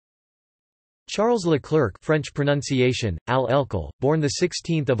Charles Leclerc, French pronunciation, Al Elkal, born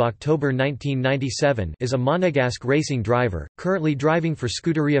 16 October 1997, is a Monegasque racing driver, currently driving for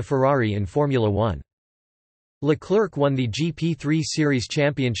Scuderia Ferrari in Formula One. Leclerc won the GP3 Series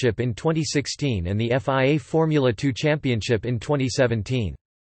Championship in 2016 and the FIA Formula 2 Championship in 2017.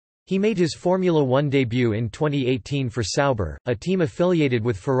 He made his Formula One debut in 2018 for Sauber, a team affiliated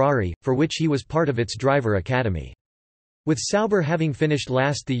with Ferrari, for which he was part of its driver academy. With Sauber having finished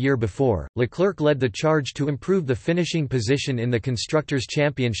last the year before, Leclerc led the charge to improve the finishing position in the Constructors'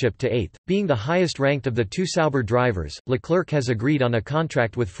 Championship to 8th, being the highest ranked of the two Sauber drivers. Leclerc has agreed on a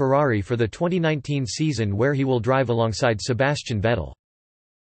contract with Ferrari for the 2019 season where he will drive alongside Sebastian Vettel.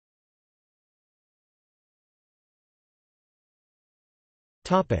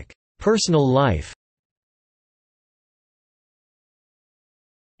 Personal life.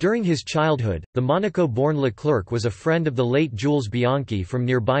 During his childhood, the Monaco-born Leclerc was a friend of the late Jules Bianchi from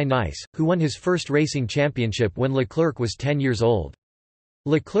nearby Nice, who won his first racing championship when Leclerc was 10 years old.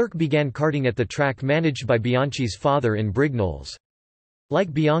 Leclerc began karting at the track managed by Bianchi's father in Brignoles.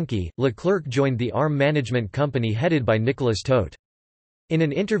 Like Bianchi, Leclerc joined the ARM management company headed by Nicolas Todt. In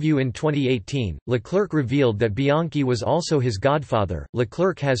an interview in 2018, Leclerc revealed that Bianchi was also his godfather.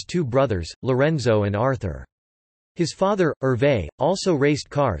 Leclerc has two brothers, Lorenzo and Arthur. His father, Hervé, also raced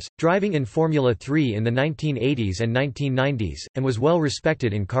cars, driving in Formula 3 in the 1980s and 1990s, and was well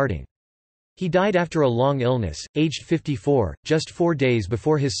respected in karting. He died after a long illness, aged 54, just 4 days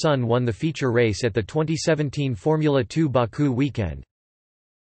before his son won the feature race at the 2017 Formula 2 Baku weekend.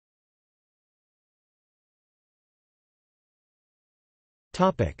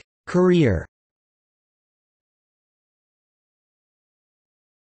 Career.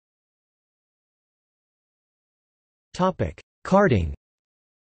 Karting.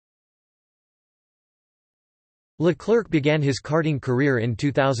 Leclerc began his karting career in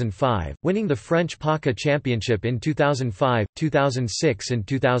 2005, winning the French PACA Championship in 2005, 2006 and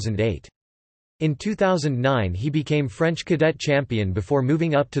 2008. In 2009 he became French cadet champion before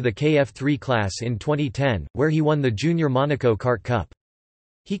moving up to the KF3 class in 2010, where he won the Junior Monaco Kart Cup.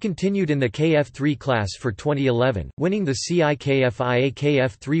 He continued in the KF3 class for 2011, winning the CIKFIA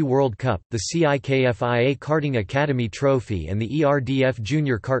KF3 World Cup, the CIKFIA Karting Academy Trophy and the ERDF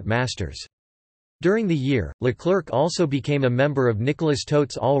Junior Kart Masters. During the year, Leclerc also became a member of Nicolas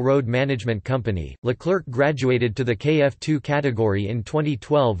Todt's all-road management company. Leclerc graduated to the KF2 category in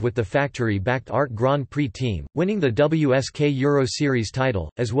 2012 with the factory-backed Art Grand Prix team, winning the WSK Euro Series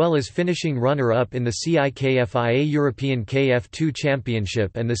title, as well as finishing runner-up in the CIKFIA European KF2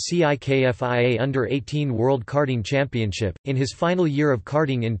 Championship and the CIKFIA Under-18 World Karting Championship. In his final year of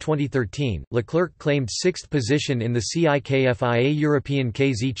karting in 2013, Leclerc claimed 6th position in the CIKFIA European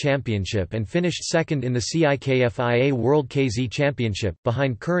KZ Championship and finished second in the CIKFIA World KZ Championship,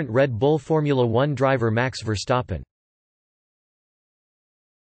 behind current Red Bull Formula One driver Max Verstappen.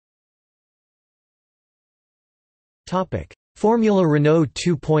 Formula Renault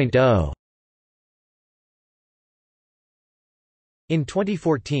 2.0. In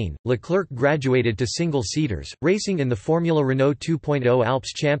 2014, Leclerc graduated to single-seaters, racing in the Formula Renault 2.0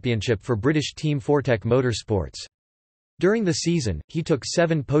 Alps Championship for British team Fortec Motorsports. During the season, he took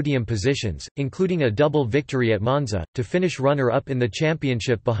 7 podium positions, including a double victory at Monza, to finish runner-up in the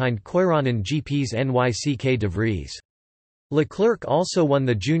championship behind Koiranen GP's NYCK de Vries. Leclerc also won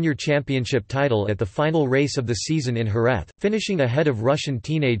the junior championship title at the final race of the season in Jerez, finishing ahead of Russian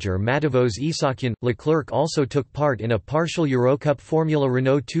teenager Matevos Isakyan. Leclerc also took part in a partial Eurocup Formula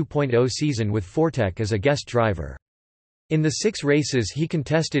Renault 2.0 season with Fortec as a guest driver. In the 6 races he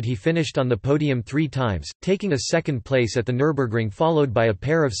contested he finished on the podium 3 times, taking a second place at the Nürburgring followed by a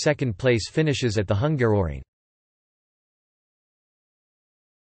pair of second-place finishes at the Hungaroring.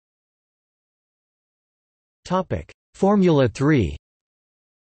 Formula 3.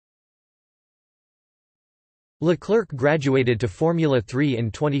 Leclerc graduated to Formula 3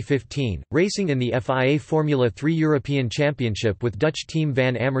 in 2015, racing in the FIA Formula 3 European Championship with Dutch team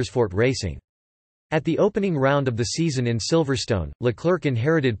Van Amersfoort Racing. At the opening round of the season in Silverstone, Leclerc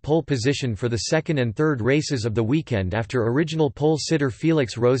inherited pole position for the second and third races of the weekend after original pole sitter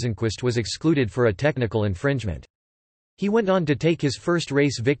Felix Rosenqvist was excluded for a technical infringement. He went on to take his first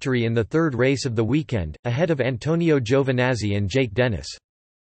race victory in the third race of the weekend, ahead of Antonio Giovinazzi and Jake Dennis.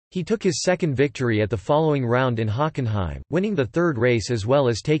 He took his second victory at the following round in Hockenheim, winning the third race as well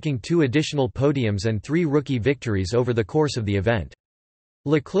as taking 2 additional podiums and 3 rookie victories over the course of the event.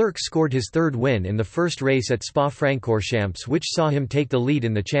 Leclerc scored his third win in the first race at Spa-Francorchamps, which saw him take the lead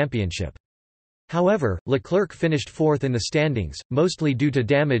in the championship. However, Leclerc finished 4th in the standings, mostly due to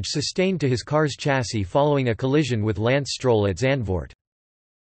damage sustained to his car's chassis following a collision with Lance Stroll at Zandvoort.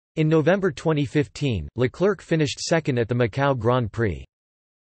 In November 2015, Leclerc finished second at the Macau Grand Prix.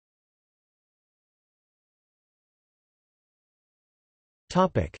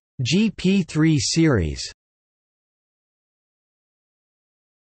 GP3 Series.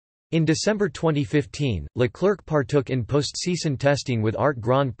 In December 2015, Leclerc partook in post-season testing with Art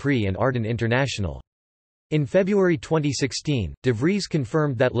Grand Prix and Ardent International. In February 2016, De Vries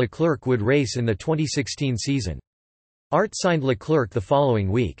confirmed that Leclerc would race in the 2016 season. Art signed Leclerc the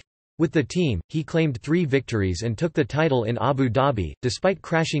following week. With the team, he claimed 3 victories and took the title in Abu Dhabi, despite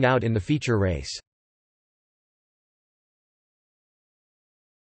crashing out in the feature race.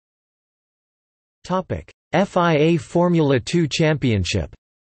 FIA Formula 2 Championship.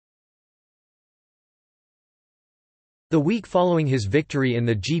 The week following his victory in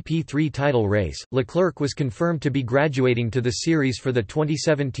the GP3 title race, Leclerc was confirmed to be graduating to the series for the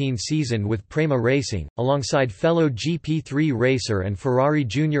 2017 season with Prema Racing, alongside fellow GP3 racer and Ferrari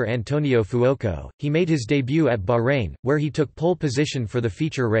junior Antonio Fuoco. He made his debut at Bahrain, where he took pole position for the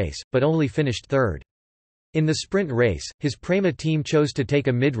feature race, but only finished third. In the sprint race, his Prema team chose to take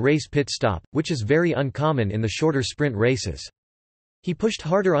a mid-race pit stop, which is very uncommon in the shorter sprint races. He pushed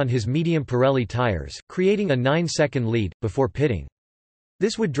harder on his medium Pirelli tires, creating a 9-second lead, before pitting.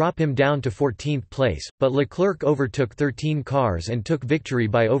 This would drop him down to 14th place, but Leclerc overtook 13 cars and took victory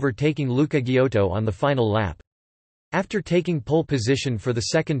by overtaking Luca Giotto on the final lap. After taking pole position for the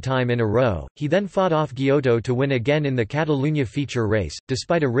second time in a row, he then fought off Giotto to win again in the Catalunya feature race.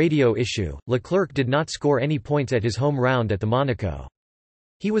 Despite a radio issue, Leclerc did not score any points at his home round at the Monaco.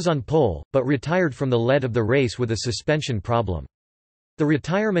 He was on pole, but retired from the lead of the race with a suspension problem. The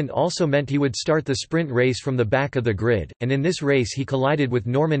retirement also meant he would start the sprint race from the back of the grid, and in this race he collided with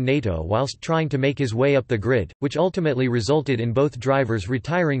Norman Nato whilst trying to make his way up the grid, which ultimately resulted in both drivers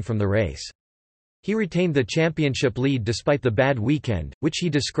retiring from the race. He retained the championship lead despite the bad weekend, which he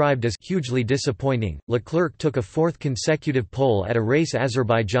described as hugely disappointing. Leclerc took a 4th consecutive pole at a race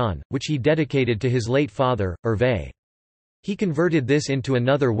Azerbaijan, which he dedicated to his late father, Hervé. He converted this into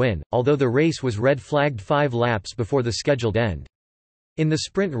another win, although the race was red-flagged 5 laps before the scheduled end. In the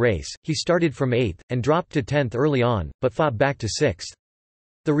sprint race, he started from 8th, and dropped to 10th early on, but fought back to 6th.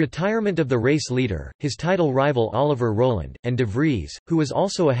 The retirement of the race leader, his title rival Oliver Rowland, and De Vries, who was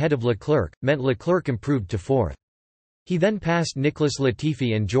also ahead of Leclerc, meant Leclerc improved to 4th. He then passed Nicholas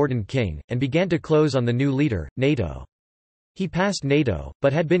Latifi and Jordan King, and began to close on the new leader, Nato. He passed Nato,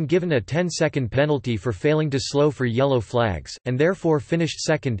 but had been given a 10-second penalty for failing to slow for yellow flags, and therefore finished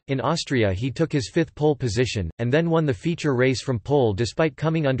second. In Austria he took his 5th pole position, and then won the feature race from pole despite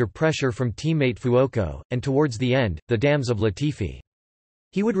coming under pressure from teammate Fuoco, and towards the end, the dams of Latifi.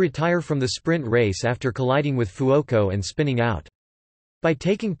 He would retire from the sprint race after colliding with Fuoco and spinning out. By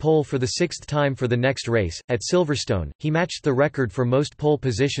taking pole for the 6th time for the next race, at Silverstone, he matched the record for most pole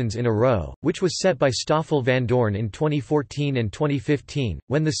positions in a row, which was set by Stoffel Vandoorne in 2014 and 2015,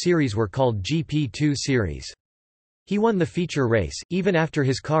 when the series were called GP2 Series. He won the feature race, even after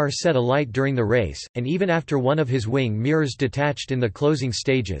his car set alight during the race, and even after one of his wing mirrors detached in the closing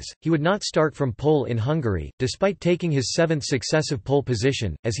stages. He would not start from pole in Hungary, despite taking his 7th successive pole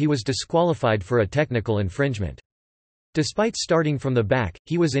position, as he was disqualified for a technical infringement. Despite starting from the back,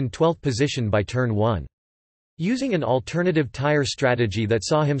 he was in 12th position by turn 1. Using an alternative tire strategy that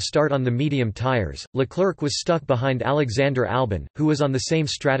saw him start on the medium tires, Leclerc was stuck behind Alexander Albon, who was on the same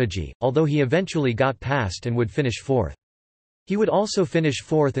strategy, although he eventually got past and would finish 4th. He would also finish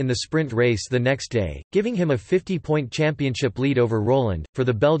 4th in the sprint race the next day, giving him a 50-point championship lead over Rowland. For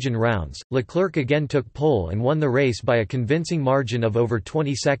the Belgian rounds, Leclerc again took pole and won the race by a convincing margin of over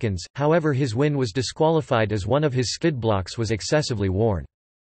 20 seconds, however his win was disqualified as one of his skid blocks was excessively worn.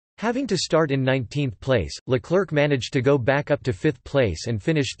 Having to start in 19th place, Leclerc managed to go back up to 5th place and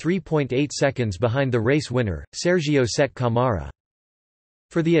finish 3.8 seconds behind the race winner, Sergio Sette Camara.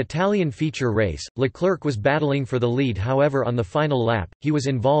 For the Italian feature race, Leclerc was battling for the lead, however on the final lap, he was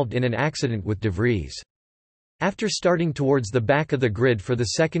involved in an accident with De Vries. After starting towards the back of the grid for the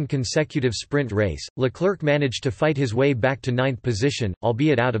 2nd consecutive sprint race, Leclerc managed to fight his way back to 9th position,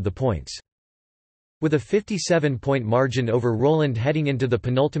 albeit out of the points. With a 57-point margin over Rowland heading into the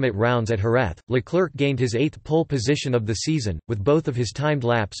penultimate rounds at Jerez, Leclerc gained his 8th pole position of the season, with both of his timed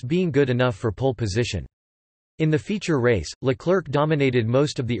laps being good enough for pole position. In the feature race, Leclerc dominated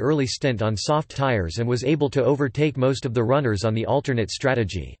most of the early stint on soft tires and was able to overtake most of the runners on the alternate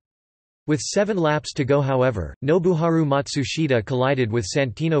strategy. With 7 laps to go however, Nobuharu Matsushita collided with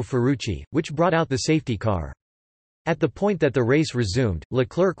Santino Ferrucci, which brought out the safety car. At the point that the race resumed,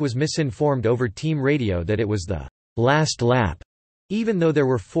 Leclerc was misinformed over team radio that it was the last lap, even though there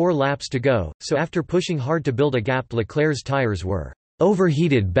were 4 laps to go, so after pushing hard to build a gap, Leclerc's tires were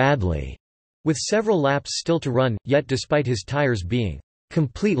overheated badly, with several laps still to run, yet despite his tires being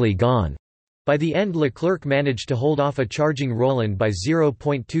completely gone. By the end, Leclerc managed to hold off a charging Roland by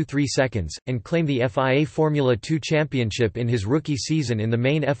 0.23 seconds, and claim the FIA Formula 2 championship in his rookie season in the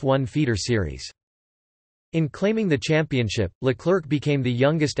main F1 feeder series. In claiming the championship, Leclerc became the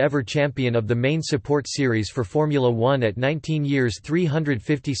youngest ever champion of the main support series for Formula One at 19 years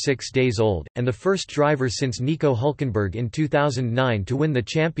 356 days old, and the first driver since Nico Hülkenberg in 2009 to win the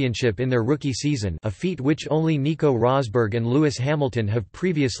championship in their rookie season, a feat which only Nico Rosberg and Lewis Hamilton have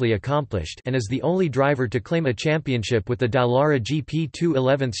previously accomplished, and is the only driver to claim a championship with the Dallara GP2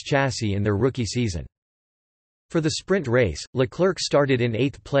 11th chassis in their rookie season. For the sprint race, Leclerc started in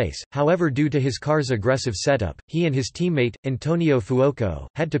 8th place, however due to his car's aggressive setup, he and his teammate, Antonio Fuoco,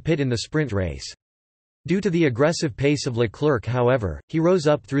 had to pit in the sprint race. Due to the aggressive pace of Leclerc however, he rose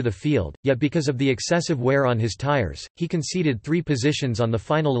up through the field, yet because of the excessive wear on his tires, he conceded 3 positions on the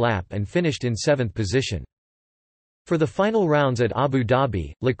final lap and finished in 7th position. For the final rounds at Abu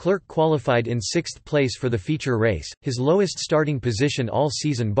Dhabi, Leclerc qualified in 6th place for the feature race, his lowest starting position all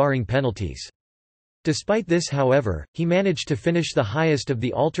season barring penalties. Despite this however, he managed to finish the highest of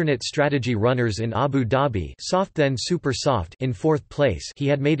the alternate strategy runners in Abu Dhabi, soft then super soft, in 4th place. He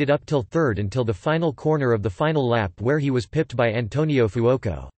had made it up till 3rd until the final corner of the final lap where he was pipped by Antonio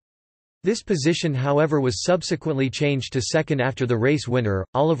Fuoco. This position however was subsequently changed to 2nd after the race winner,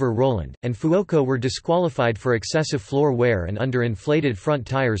 Oliver Roland, and Fuoco were disqualified for excessive floor wear and under-inflated front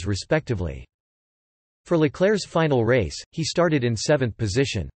tires respectively. For Leclerc's final race, he started in 7th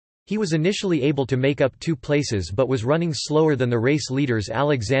position. He was initially able to make up 2 places but was running slower than the race leaders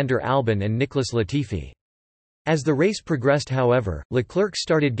Alexander Albon and Nicholas Latifi. As the race progressed however, Leclerc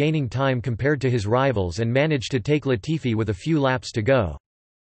started gaining time compared to his rivals and managed to take Latifi with a few laps to go.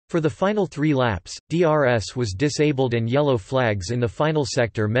 For the final 3 laps, DRS was disabled and yellow flags in the final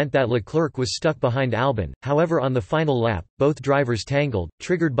sector meant that Leclerc was stuck behind Albon, however on the final lap, both drivers tangled,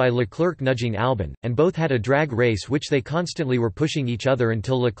 triggered by Leclerc nudging Albon, and both had a drag race which they constantly were pushing each other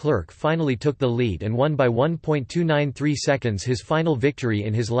until Leclerc finally took the lead and won by 1.293 seconds his final victory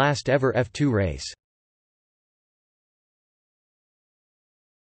in his last ever F2 race.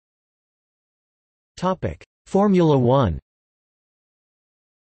 Formula One.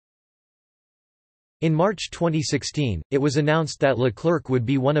 In March 2016, it was announced that Leclerc would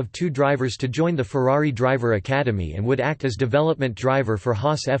be one of 2 drivers to join the Ferrari Driver Academy and would act as development driver for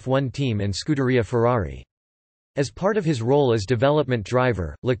Haas F1 team and Scuderia Ferrari. As part of his role as development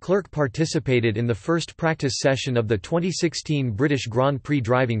driver, Leclerc participated in the first practice session of the 2016 British Grand Prix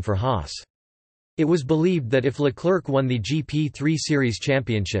driving for Haas. It was believed that if Leclerc won the GP3 Series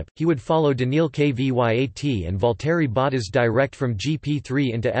championship, he would follow Daniil Kvyat and Valtteri Bottas direct from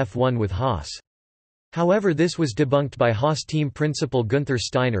GP3 into F1 with Haas. However, this was debunked by Haas team principal Günther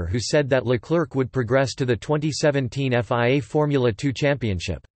Steiner, who said that Leclerc would progress to the 2017 FIA Formula 2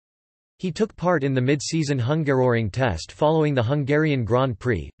 championship. He took part in the mid-season Hungaroring test following the Hungarian Grand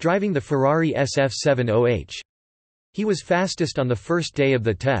Prix, driving the Ferrari SF70H. He was fastest on the first day of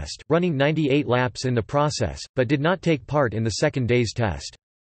the test, running 98 laps in the process, but did not take part in the second day's test.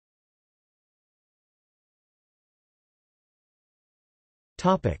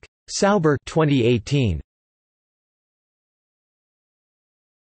 Sauber 2018.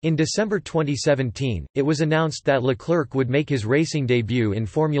 In December 2017, it was announced that Leclerc would make his racing debut in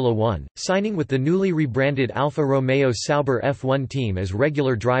Formula One, signing with the newly rebranded Alfa Romeo Sauber F1 team as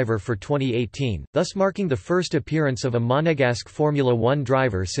regular driver for 2018, thus marking the first appearance of a Monegasque Formula One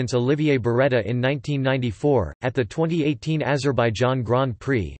driver since Olivier Beretta in 1994. At the 2018 Azerbaijan Grand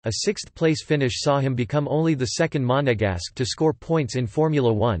Prix, a 6th-place finish saw him become only the 2nd Monegasque to score points in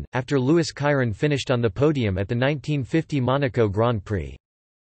Formula One, after Louis Chiron finished on the podium at the 1950 Monaco Grand Prix.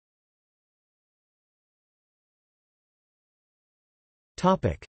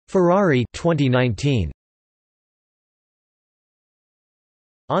 Ferrari 2019.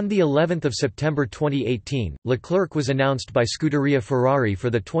 On the 11th of September 2018, Leclerc was announced by Scuderia Ferrari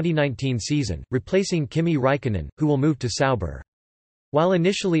for the 2019 season, replacing Kimi Räikkönen, who will move to Sauber. While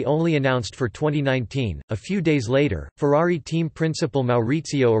initially only announced for 2019, a few days later, Ferrari team principal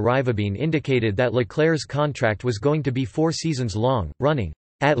Maurizio Arrivabene indicated that Leclerc's contract was going to be 4 seasons long, running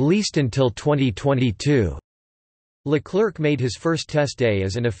at least until 2022. Leclerc made his first test day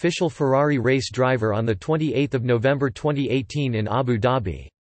as an official Ferrari race driver on 28 November 2018 in Abu Dhabi.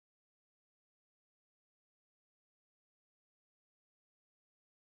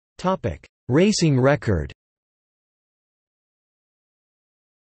 Racing record.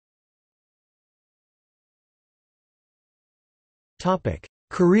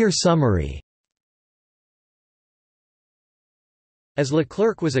 Career summary. As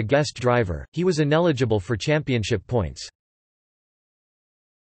Leclerc was a guest driver, he was ineligible for championship points.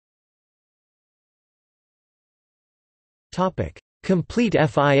 Complete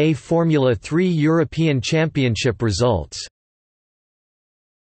FIA Formula 3 European Championship results.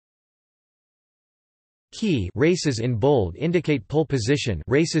 Key races in bold indicate pole position,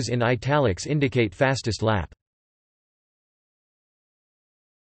 races in italics indicate fastest lap.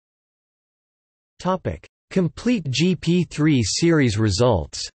 Topic: Complete GP3 Series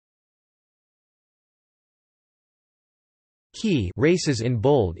results. Key races in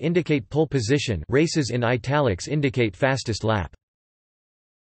bold indicate pole position, races in italics indicate fastest lap.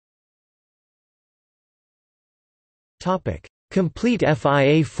 Topic: Complete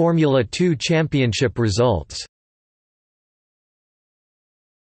FIA Formula 2 Championship results.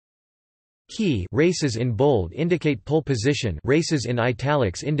 Key races in bold indicate pole position, races in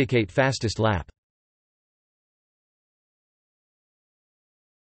italics indicate fastest lap.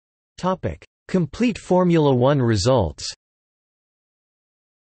 Topic: Complete Formula 1 results.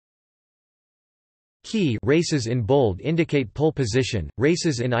 Key races in bold indicate pole position,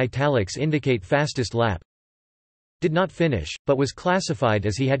 races in italics indicate fastest lap. Did not finish, but was classified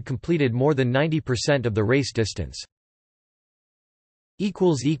as he had completed more than 90% of the race distance.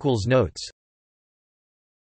 Notes